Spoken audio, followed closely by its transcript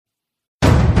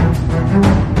Slides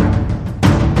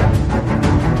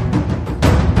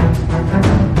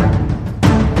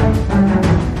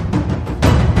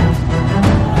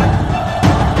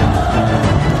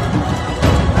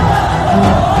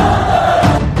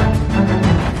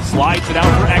it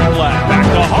out for Ekblad. Back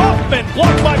to Hoffman.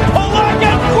 Blocked by Polak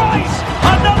and Price.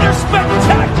 Another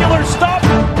spectacular stop.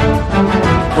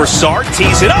 Broussard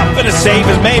tees it up and a save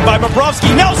is made by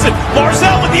Bobrovsky. Nelson.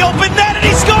 Barzal with the open net and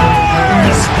he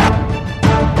scores!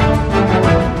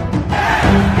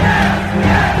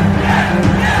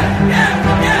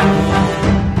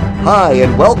 Hi,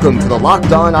 and welcome to the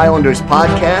Locked On Islanders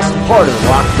podcast, part of the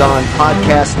Locked On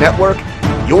Podcast Network,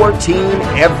 your team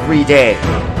every day.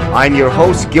 I'm your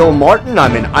host, Gil Martin.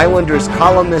 I'm an Islanders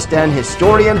columnist and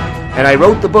historian, and I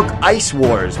wrote the book Ice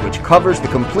Wars, which covers the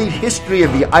complete history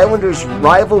of the Islanders'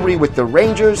 rivalry with the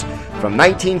Rangers from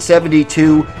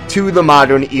 1972 to the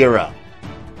modern era.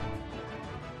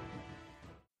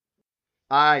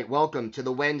 All right, welcome to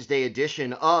the Wednesday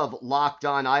edition of Locked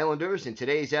On Islanders, and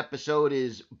today's episode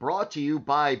is brought to you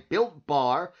by Built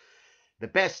Bar, the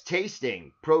best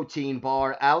tasting protein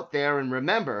bar out there. And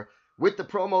remember, with the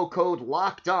promo code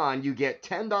Locked On, you get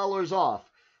 $10 off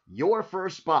your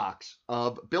first box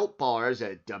of Built Bars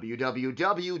at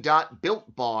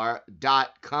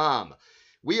www.builtbar.com.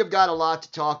 We have got a lot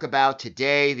to talk about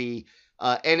today. The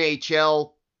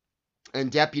NHL and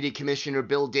Deputy Commissioner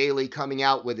Bill Daly coming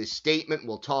out with his statement.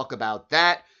 We'll talk about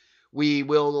that. We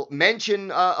will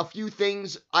mention a few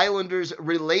things Islanders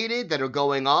related that are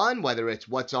going on, whether it's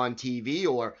what's on TV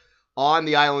or on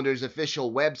the Islanders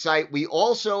official website. We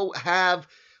also have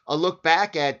a look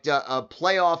back at a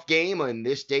playoff game on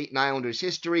this date in Islanders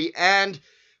history, and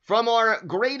from our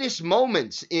greatest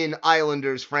moments in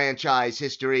Islanders franchise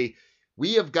history,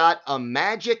 we have got a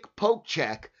magic poke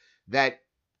check that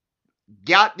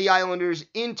got the Islanders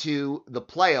into the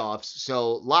playoffs,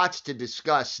 so lots to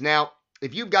discuss. Now,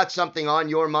 if you've got something on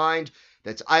your mind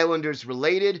that's Islanders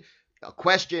related, a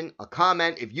question, a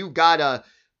comment, if you've got a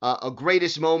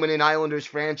greatest moment in Islanders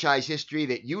franchise history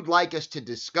that you'd like us to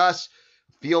discuss,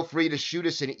 feel free to shoot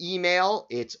us an email.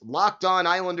 It's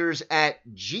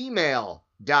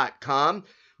lockedonislanders@gmail.com.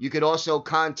 You could also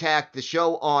contact the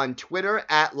show on Twitter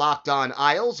at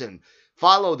LockedOnIsles and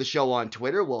follow the show on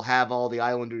Twitter. We'll have all the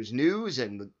Islanders news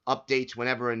and updates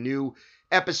whenever a new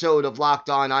episode of Locked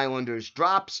On Islanders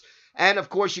drops. And, of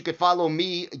course, you could follow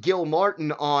me, Gil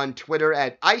Martin, on Twitter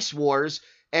at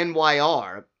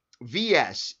IceWarsNYR,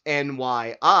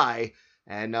 VSNYI.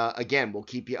 And, again, we'll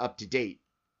keep you up to date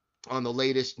on the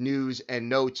latest news and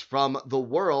notes from the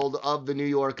world of the New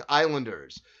York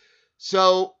Islanders.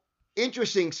 So,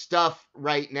 interesting stuff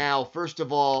right now. First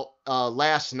of all,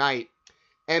 last night,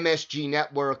 MSG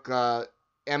Network,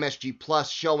 MSG Plus,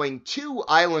 showing two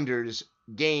Islanders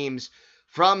games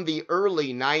from the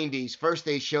early 90s. First,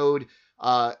 they showed,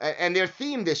 and their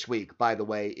theme this week, by the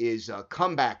way, is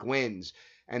comeback wins.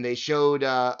 And they showed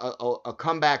a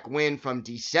comeback win from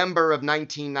December of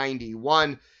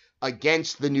 1991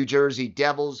 against the New Jersey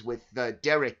Devils with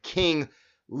Derek King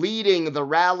leading the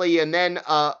rally. And then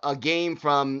a game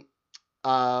from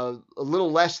a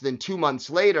little less than 2 months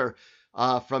later,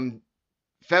 from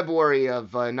February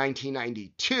of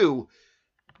 1992,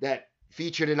 that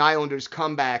featured an Islanders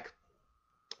comeback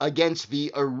against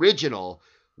the original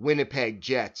Winnipeg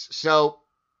Jets. So,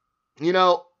 you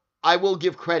know, I will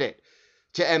give credit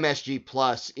to MSG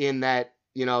Plus in that,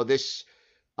 you know, this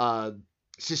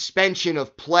suspension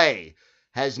of play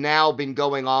has now been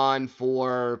going on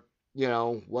for, you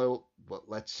know, well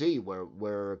let's see,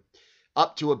 we're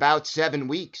up to about 7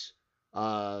 weeks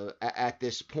at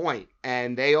this point,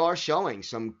 and they are showing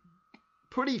some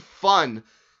pretty fun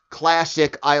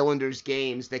classic Islanders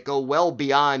games that go well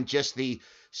beyond just the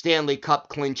Stanley Cup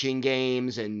clinching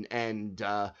games and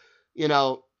you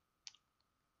know,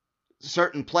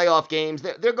 certain playoff games.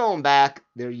 They're going back,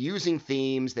 they're using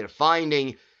themes, they're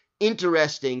finding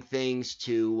interesting things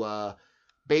to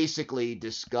basically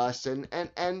discuss, and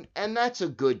that's a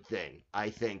good thing,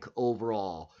 I think,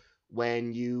 overall,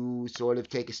 when you sort of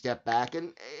take a step back,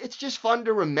 and it's just fun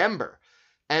to remember.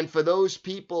 And for those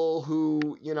people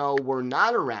who, you know, were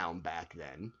not around back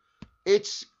then,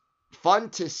 it's fun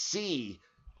to see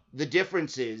the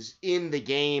differences in the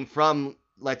game from,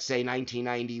 let's say,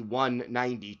 1991,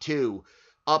 92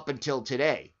 up until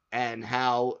today, and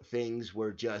how things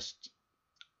were just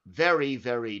very,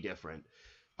 very different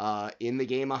in the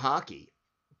game of hockey.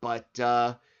 But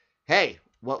hey,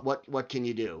 what can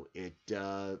you do? It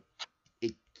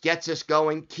gets us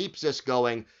going, keeps us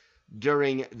going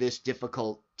during this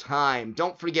difficult time.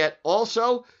 Don't forget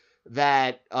also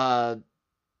that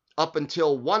up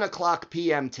until 1 o'clock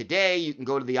p.m. today. You can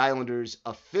go to the Islanders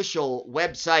official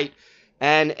website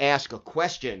and ask a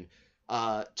question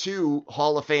to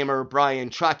Hall of Famer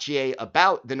Bryan Trottier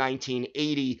about the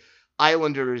 1980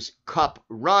 Islanders Cup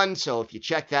run. So if you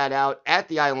check that out at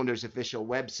the Islanders official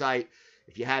website,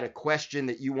 if you had a question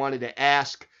that you wanted to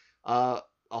ask a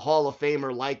Hall of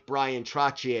Famer like Bryan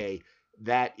Trottier,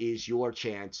 that is your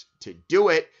chance to do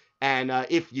it. And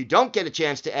if you don't get a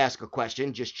chance to ask a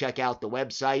question, just check out the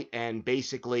website and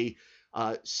basically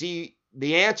see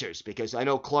the answers. Because I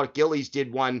know Clark Gillies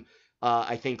did one,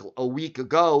 I think, a week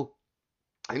ago,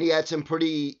 and he had some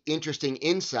pretty interesting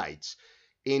insights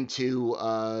into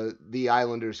the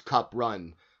Islanders Cup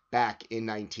run back in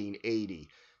 1980.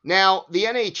 Now, the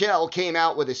NHL came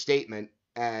out with a statement,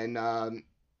 and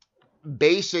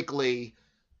basically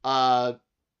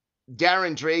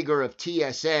Darren Dreger of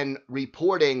TSN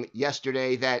reporting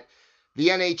yesterday that the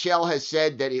NHL has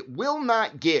said that it will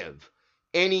not give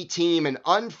any team an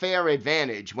unfair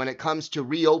advantage when it comes to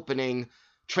reopening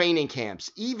training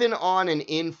camps, even on an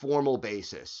informal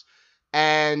basis.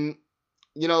 And,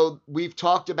 you know, we've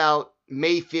talked about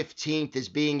May 15th as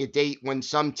being a date when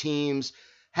some teams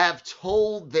have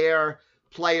told their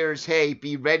players, hey,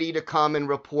 be ready to come and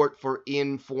report for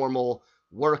informal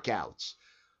workouts.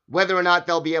 Whether or not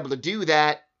they'll be able to do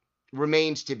that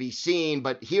remains to be seen,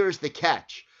 but here's the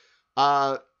catch.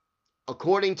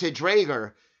 According to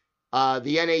Dreger,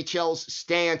 the NHL's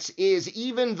stance is,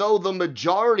 even though the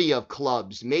majority of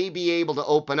clubs may be able to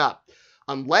open up,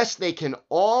 unless they can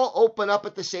all open up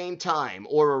at the same time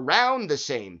or around the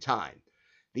same time,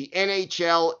 the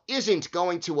NHL isn't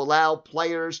going to allow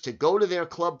players to go to their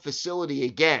club facility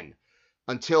again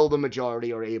until the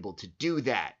majority are able to do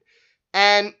that.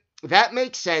 And that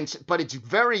makes sense, but it's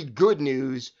very good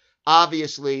news,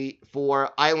 obviously, for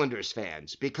Islanders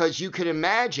fans, because you can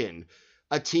imagine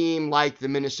a team like the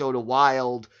Minnesota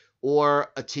Wild or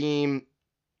a team,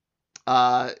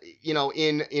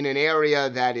 in an area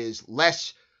that is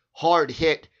less hard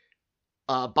hit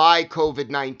by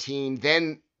COVID-19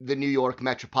 than the New York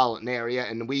metropolitan area.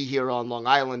 And we here on Long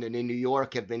Island and in New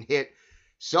York have been hit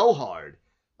so hard.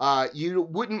 You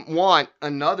wouldn't want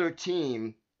another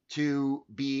team to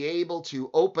be able to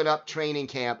open up training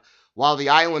camp while the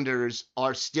Islanders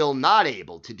are still not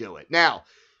able to do it. Now,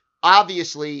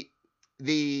 obviously,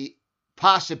 the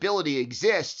possibility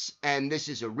exists, and this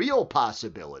is a real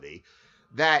possibility,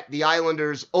 that the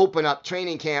Islanders open up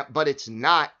training camp, but it's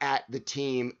not at the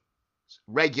team's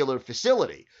regular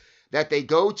facility, that they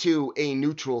go to a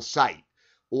neutral site,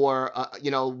 or,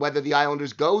 whether the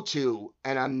Islanders go to,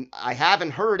 and I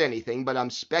haven't heard anything, but I'm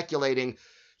speculating,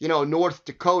 North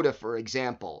Dakota, for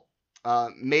example,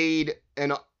 made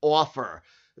an offer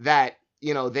that,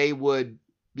 they would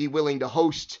be willing to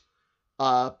host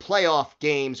playoff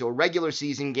games or regular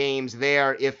season games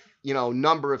there if,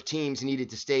 number of teams needed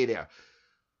to stay there.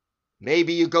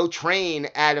 Maybe you go train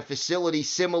at a facility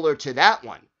similar to that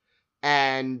one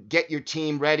and get your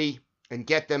team ready and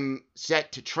get them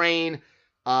set to train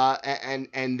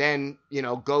and then,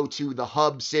 go to the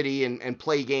hub city and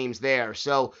play games there.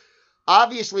 So,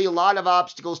 obviously, a lot of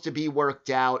obstacles to be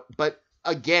worked out, but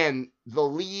again, the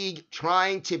league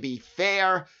trying to be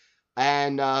fair,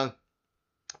 and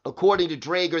according to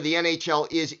Dreger, the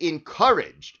NHL is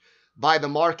encouraged by the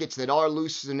markets that are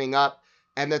loosening up,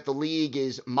 and that the league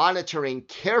is monitoring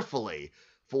carefully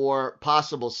for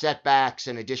possible setbacks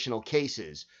and additional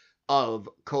cases of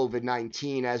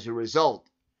COVID-19 as a result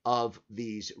of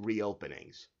these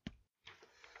reopenings.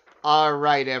 All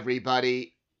right,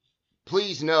 everybody.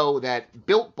 Please know that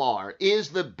Built Bar is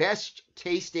the best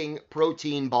tasting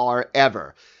protein bar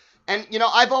ever. And,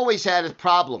 I've always had a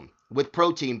problem with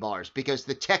protein bars because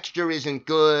the texture isn't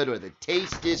good or the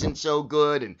taste isn't so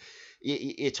good and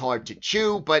it's hard to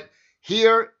chew. But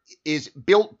here is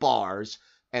Built Bars,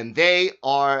 and they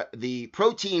are the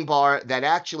protein bar that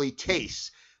actually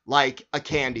tastes like a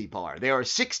candy bar. There are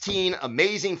 16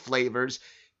 amazing flavors.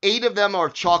 8 of them are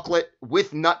chocolate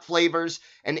with nut flavors,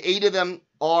 and 8 of them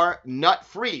are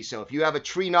nut-free. So if you have a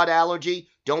tree nut allergy,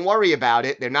 don't worry about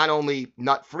it. They're not only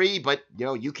nut-free, but,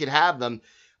 you could have them.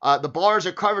 The bars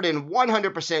are covered in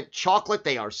 100% chocolate.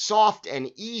 They are soft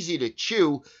and easy to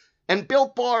chew. And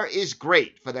Built Bar is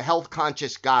great for the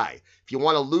health-conscious guy. If you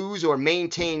want to lose or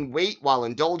maintain weight while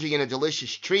indulging in a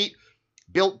delicious treat,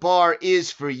 Built Bar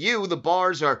is for you. The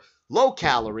bars are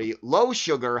low-calorie,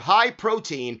 low-sugar,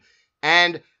 high-protein,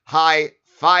 and high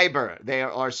fiber.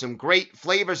 There are some great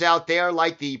flavors out there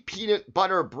like the peanut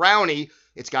butter brownie.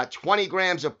 It's got 20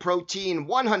 grams of protein,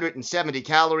 170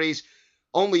 calories,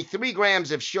 only 3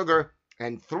 grams of sugar,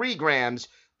 and 3 grams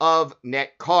of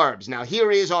net carbs. Now,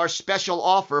 here is our special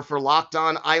offer for Locked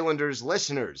On Islanders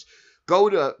listeners. Go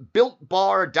to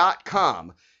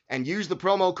BuiltBar.com and use the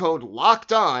promo code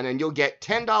LOCKEDON, and you'll get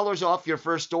 $10 off your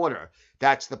first order.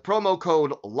 That's the promo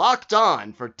code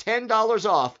LOCKEDON for $10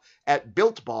 off at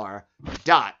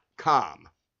BuiltBar.com.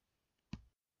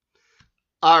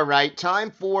 All right, time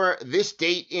for this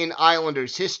date in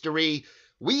Islanders history.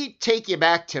 We take you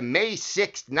back to May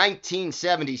 6th,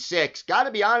 1976. Got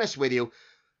to be honest with you,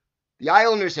 the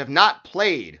Islanders have not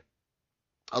played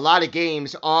a lot of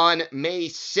games on May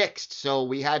 6th, so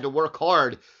we had to work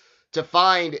hard to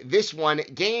find this one.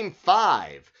 Game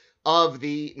 5 of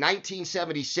the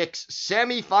 1976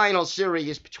 semifinal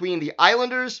series between the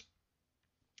Islanders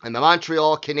and the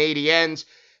Montreal Canadiens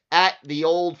at the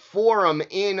Old Forum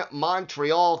in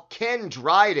Montreal. Ken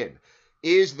Dryden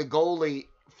is the goalie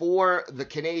for the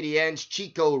Canadiens.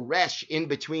 Chico Resch in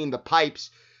between the pipes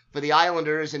for the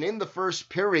Islanders. And in the first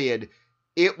period,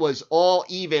 it was all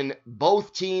even.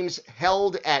 Both teams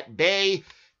held at bay,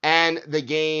 and the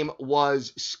game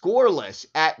was scoreless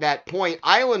at that point.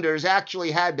 Islanders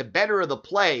actually had the better of the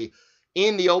play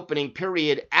in the opening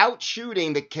period,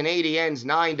 outshooting the Canadiens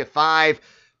 9-5,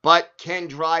 but Ken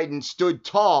Dryden stood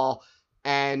tall,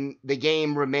 and the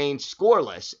game remained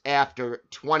scoreless after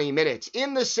 20 minutes.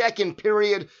 In the second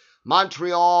period,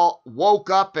 Montreal woke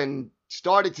up and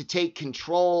started to take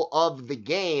control of the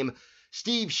game.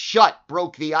 Steve Shutt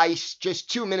broke the ice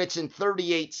just 2 minutes and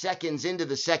 38 seconds into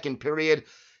the second period.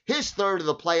 His third of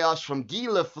the playoffs from Guy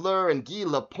Lafleur and Guy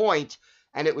Lapointe,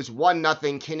 and it was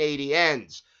 1-0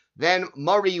 Canadiens. Then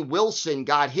Murray Wilson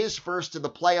got his first of the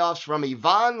playoffs from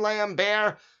Yvon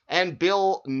Lambert and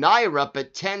Bill Nyrup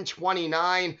at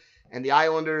 10:29, and the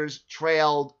Islanders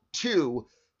trailed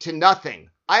 2-0.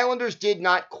 Islanders did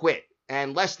not quit,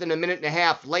 and less than a minute and a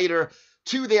half later,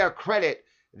 to their credit,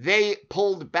 they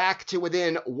pulled back to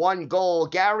within one goal.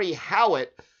 Gary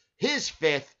Howitt, his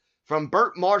fifth, from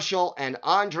Bert Marshall and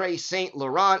Andre St.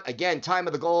 Laurent. Again, time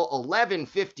of the goal,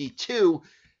 11:52,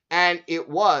 and it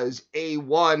was a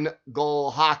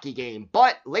one-goal hockey game.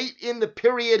 But late in the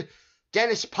period,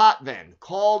 Dennis Potvin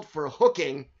called for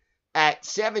hooking at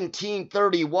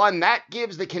 17:31. That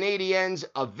gives the Canadiens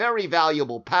a very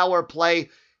valuable power play,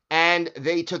 and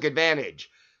they took advantage.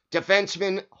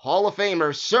 Defenseman, Hall of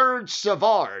Famer Serge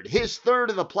Savard, his third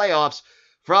of the playoffs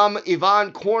from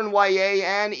Yvan Cournoyer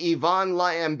and Yvon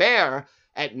Lambert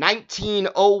at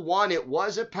 19:01. It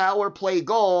was a power play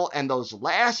goal, and those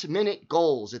last-minute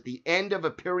goals at the end of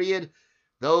a period,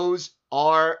 those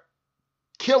are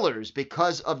killers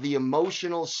because of the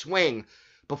emotional swing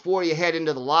before you head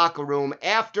into the locker room.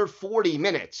 After 40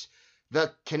 minutes,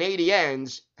 the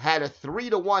Canadiens had a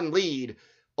 3-1 lead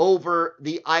over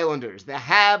the Islanders. The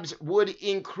Habs would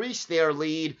increase their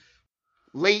lead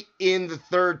late in the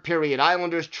third period.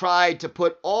 Islanders tried to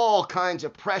put all kinds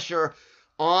of pressure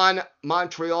on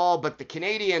Montreal, but the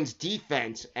Canadiens'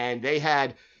 defense, and they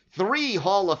had three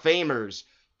Hall of Famers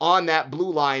on that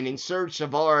blue line in Serge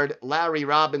Savard, Larry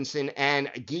Robinson, and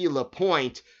Guy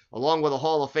Lapointe, along with a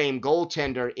Hall of Fame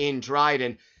goaltender in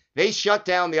Dryden. They shut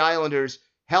down the Islanders,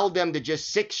 held them to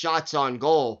just 6 shots on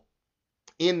goal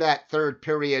in that third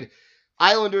period.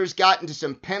 Islanders got into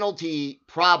some penalty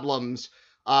problems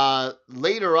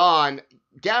later on.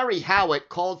 Gary Howitt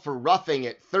called for roughing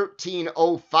at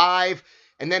 13:05,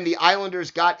 and then the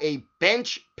Islanders got a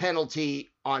bench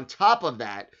penalty on top of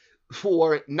that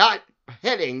for not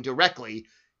heading directly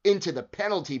into the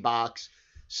penalty box.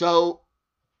 So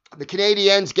the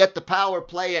Canadiens get the power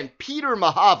play, and Peter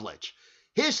Mahovlich,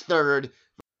 his third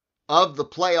of the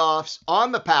playoffs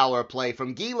on the power play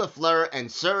from Guy Lafleur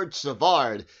and Serge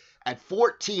Savard at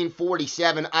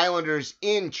 14:47. Islanders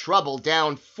in trouble,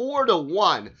 down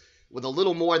 4-1 with a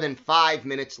little more than 5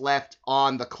 minutes left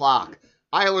on the clock.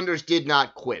 Islanders did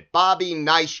not quit. Bobby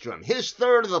Nystrom, his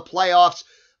third of the playoffs,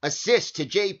 assist to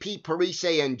J.P.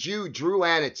 Parise and Jude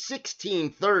Drouin at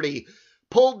 16:30,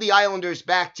 pulled the Islanders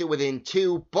back to within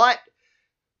 2, but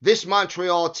this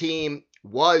Montreal team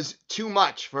was too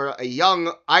much for a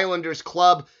young Islanders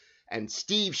club, and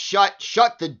Steve Shutt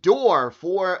shut the door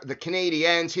for the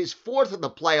Canadiens, his fourth of the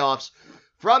playoffs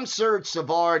from Serge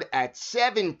Savard at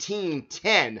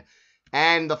 17:10.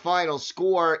 And the final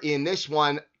score in this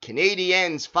one,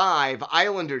 Canadiens 5,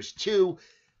 Islanders 2.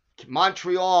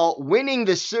 Montreal winning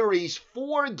the series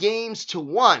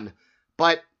 4-1,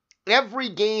 but every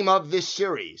game of this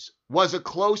series was a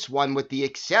close one with the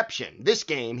exception. This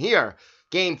game here,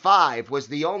 Game 5, was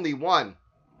the only one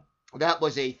that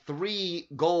was a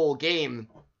 3-goal game.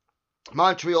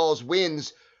 Montreal's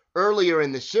wins earlier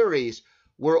in the series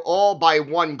were all by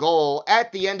 1 goal.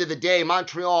 At the end of the day,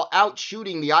 Montreal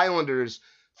outshooting the Islanders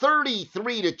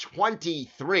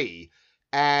 33-23.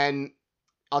 And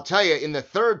I'll tell you, in the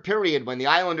third period, when the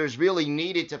Islanders really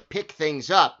needed to pick things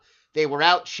up, they were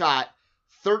outshot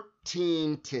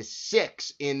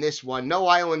 13-6 in this one. No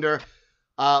Islander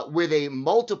with a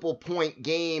multiple point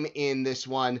game in this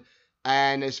one.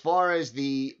 And as far as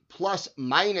the plus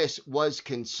minus was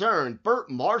concerned, Bert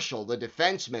Marshall, the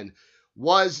defenseman,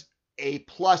 was a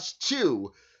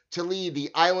 +2 to lead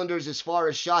the Islanders as far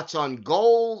as shots on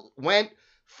goal went.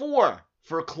 4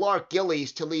 for Clark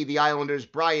Gillies to lead the Islanders.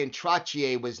 Brian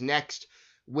Trottier was next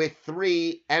with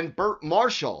 3, and Bert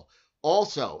Marshall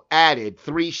also added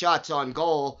 3 shots on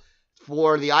goal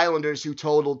for the Islanders, who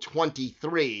totaled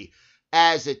 23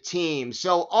 as a team.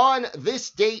 So on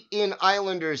this date in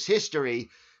Islanders history,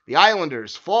 the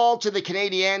Islanders fall to the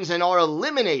Canadiens and are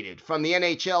eliminated from the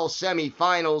NHL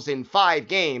semifinals in 5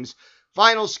 games.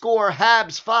 Final score,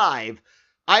 Habs 5,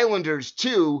 Islanders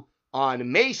 2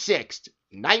 on May 6th,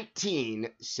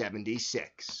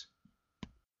 1976.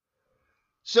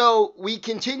 So we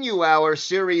continue our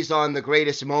series on the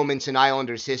greatest moments in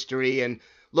Islanders history. And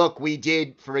look, we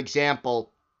did, for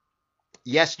example,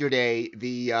 yesterday,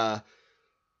 the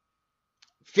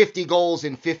 50 goals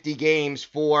in 50 games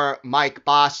for Mike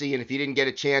Bossy. And if you didn't get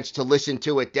a chance to listen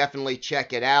to it, definitely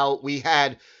check it out. We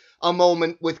had a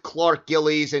moment with Clark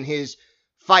Gillies and his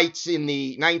fights in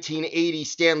the 1980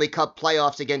 Stanley Cup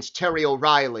playoffs against Terry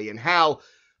O'Reilly, and how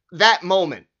that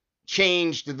moment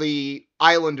changed the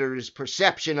Islanders'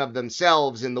 perception of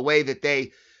themselves and the way that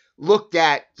they looked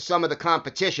at some of the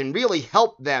competition, really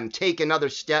helped them take another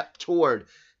step toward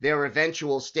their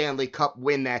eventual Stanley Cup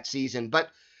win that season. But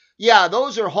yeah,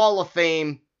 those are Hall of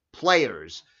Fame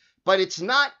players, but it's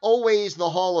not always the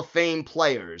Hall of Fame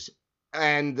players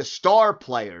and the star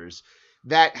players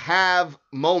that have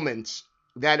moments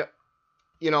that,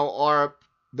 are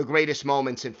the greatest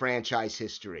moments in franchise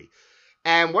history.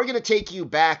 And we're going to take you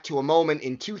back to a moment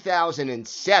in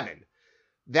 2007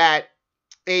 that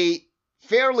a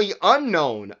fairly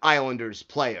unknown Islanders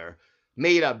player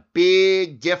made a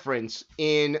big difference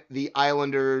in the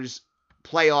Islanders'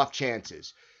 playoff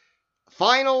chances.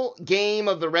 Final game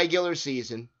of the regular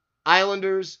season,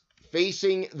 Islanders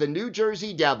facing the New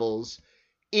Jersey Devils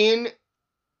in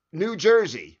New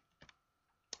Jersey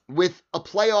with a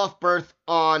playoff berth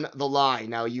on the line.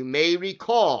 Now, you may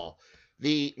recall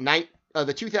the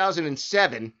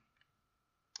 2007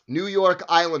 New York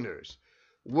Islanders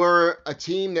were a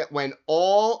team that went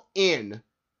all in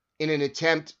an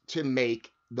attempt to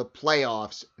make the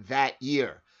playoffs that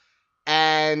year.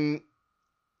 And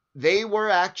they were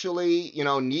actually,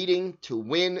 needing to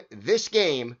win this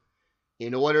game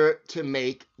in order to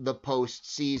make the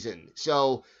postseason.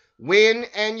 So win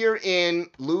and you're in,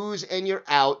 lose and you're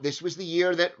out. This was the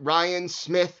year that Ryan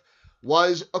Smith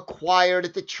was acquired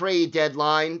at the trade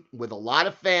deadline with a lot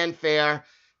of fanfare,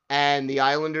 and the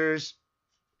Islanders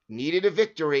needed a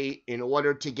victory in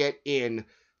order to get in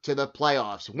to the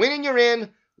playoffs. Win and you're in,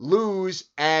 lose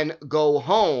and go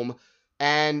home.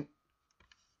 And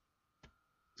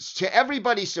to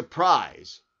everybody's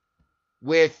surprise,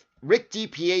 with Rick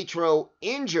DiPietro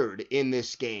injured in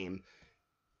this game,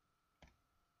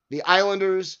 the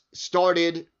Islanders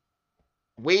started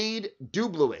Wade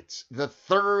Dublowitz, the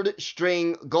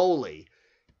third-string goalie,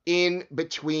 in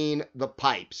between the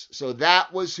pipes. So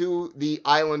that was who the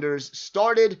Islanders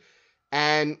started,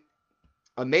 and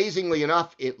amazingly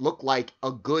enough, it looked like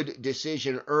a good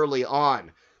decision early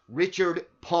on. Richard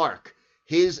Park,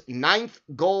 his 9th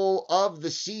goal of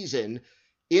the season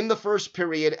in the first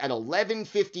period at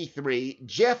 11:53.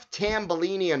 Jeff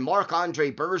Tambellini and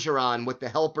Marc-Andre Bergeron with the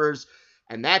helpers,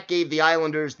 and that gave the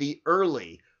Islanders the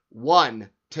early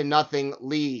 1-0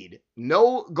 lead.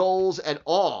 No goals at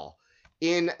all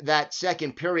in that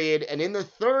second period. And in the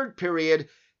third period,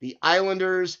 the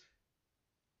Islanders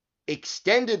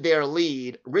extended their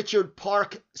lead. Richard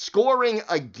Park scoring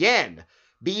again,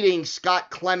 beating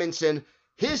Scott Clemenson,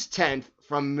 his 10th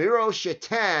from Miro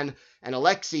Shatan and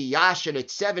Alexei Yashin at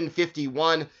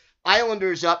 7:51.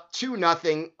 Islanders up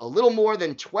 2-0, a little more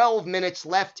than 12 minutes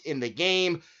left in the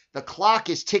game. The clock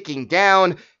is ticking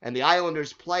down, and the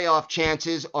Islanders' playoff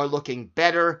chances are looking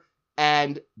better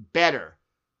and better.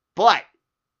 But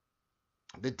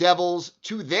the Devils,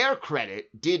 to their credit,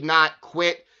 did not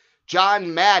quit.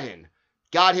 John Madden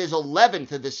got his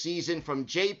 11th of the season from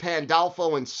Jay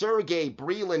Pandolfo and Sergei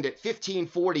Breland at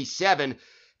 15:47,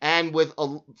 and with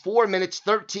 4 minutes,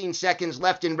 13 seconds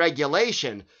left in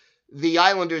regulation, the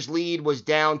Islanders' lead was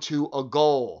down to a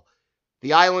goal.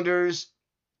 The Islanders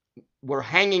were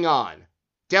hanging on.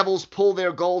 Devils pull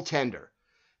their goaltender.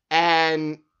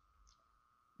 And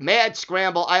mad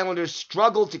scramble. Islanders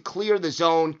struggled to clear the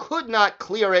zone, could not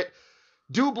clear it.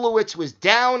 Dublowitz was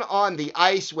down on the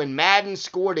ice when Madden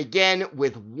scored again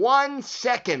with 1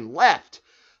 second left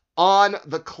on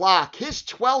the clock. His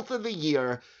 12th of the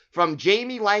year from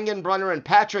Jamie Langenbrunner and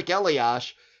Patrick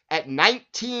Elias at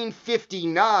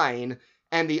 19:59,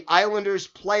 and the Islanders'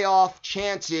 playoff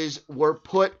chances were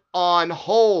put on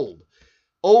hold.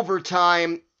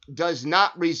 Overtime does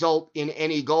not result in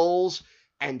any goals,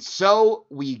 and so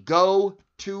we go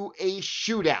to a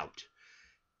shootout.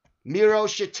 Miro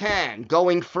Shatan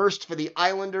going first for the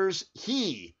Islanders.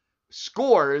 He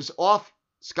scores off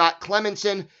Scott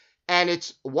Clemmensen, and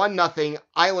it's 1-0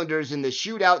 Islanders in the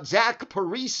shootout. Zach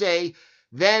Parise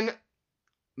then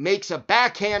makes a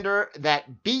backhander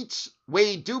that beats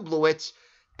Wade Dublowitz,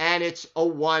 and it's a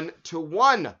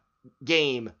 1-1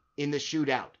 game in the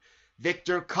shootout.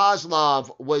 Viktor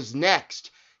Kozlov was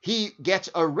next. He gets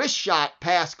a wrist shot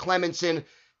past Clemmensen,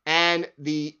 and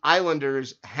the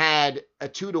Islanders had a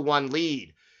 2-1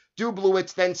 lead.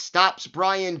 Dublowitz then stops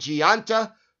Brian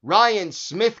Giunta. Ryan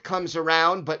Smith comes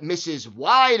around but misses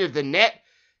wide of the net,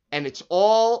 and it's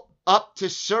all up to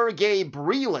Sergei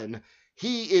Brylin.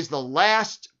 He is the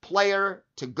last player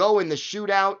to go in the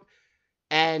shootout,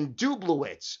 and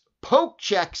Dublowitz poke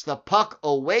checks the puck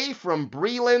away from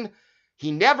Brylin. He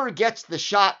never gets the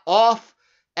shot off,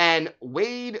 and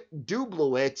Wade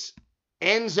Dublowitz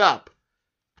ends up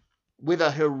with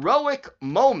a heroic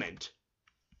moment,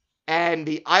 and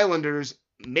the Islanders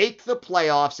make the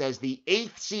playoffs as the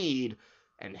 8th seed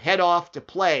and head off to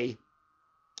play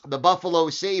the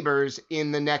Buffalo Sabres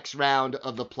in the next round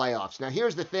of the playoffs. Now,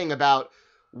 here's the thing about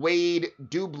Wade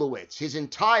Dublowitz. His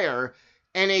entire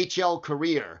NHL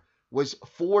career was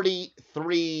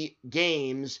 43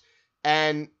 games,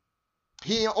 and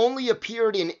he only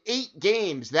appeared in 8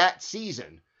 games that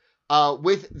season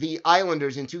with the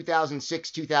Islanders in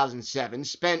 2006-2007,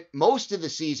 spent most of the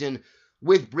season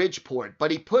with Bridgeport,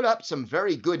 but he put up some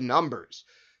very good numbers.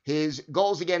 His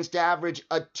goals against average,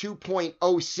 a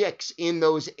 2.06 in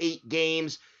those 8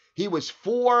 games. He was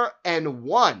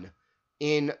 4-1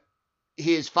 in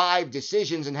his 5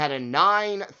 decisions and had a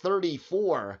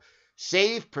 .934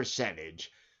 save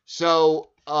percentage.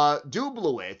 So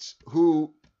Dublowitz,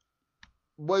 who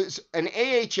was an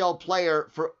AHL player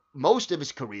for most of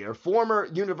his career, former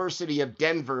University of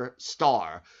Denver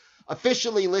star,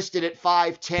 officially listed at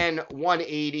 5'10",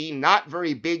 180, not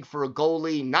very big for a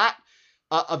goalie, not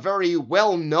a very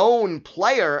well-known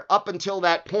player up until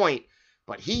that point,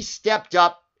 but he stepped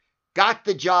up, got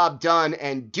the job done,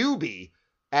 and Doobie,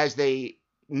 as they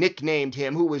nicknamed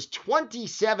him, who was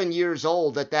 27 years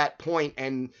old at that point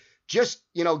and just,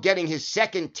 getting his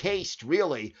second taste,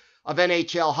 really, of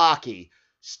NHL hockey,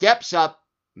 steps up,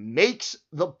 makes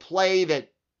the play that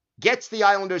gets the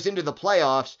Islanders into the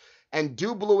playoffs, and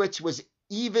Dublowitz was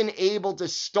even able to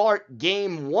start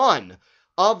Game 1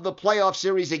 of the playoff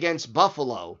series against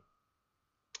Buffalo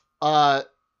a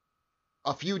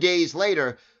few days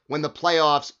later when the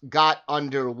playoffs got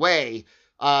underway.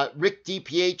 Rick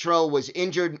DiPietro was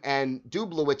injured, and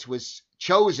Dublowitz was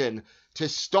chosen to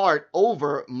start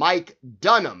over Mike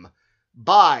Dunham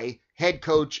by head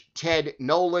coach Ted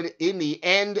Nolan. In the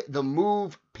end, the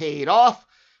move paid off,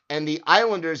 and the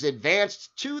Islanders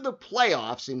advanced to the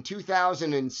playoffs in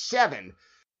 2007.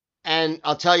 And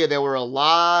I'll tell you, there were a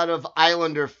lot of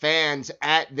Islander fans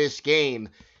at this game,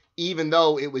 even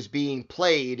though it was being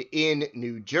played in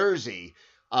New Jersey,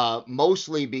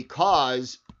 mostly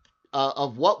because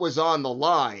of what was on the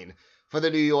line for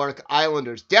the New York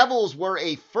Islanders. Devils were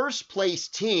a first-place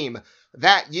team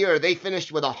that year. They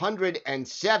finished with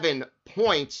 107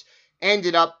 points,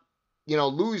 ended up,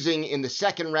 losing in the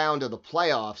second round of the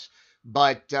playoffs.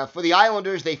 But for the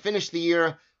Islanders, they finished the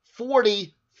year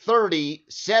 40-30,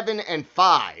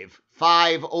 7-5,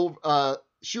 5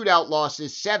 shootout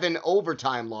losses, 7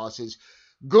 overtime losses.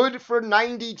 Good for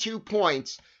 92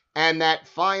 points and that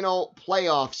final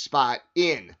playoff spot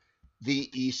in the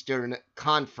Eastern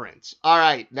Conference. All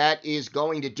right, that is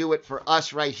going to do it for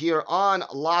us right here on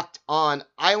Locked On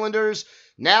Islanders.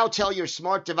 Now tell your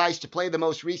smart device to play the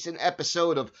most recent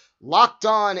episode of Locked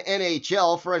On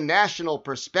NHL for a national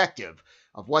perspective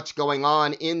of what's going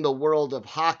on in the world of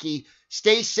hockey.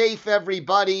 Stay safe,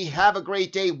 everybody. Have a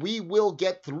great day. We will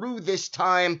get through this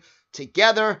time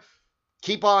together.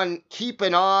 Keep on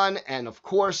keeping on, and of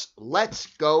course, let's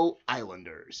go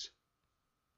Islanders.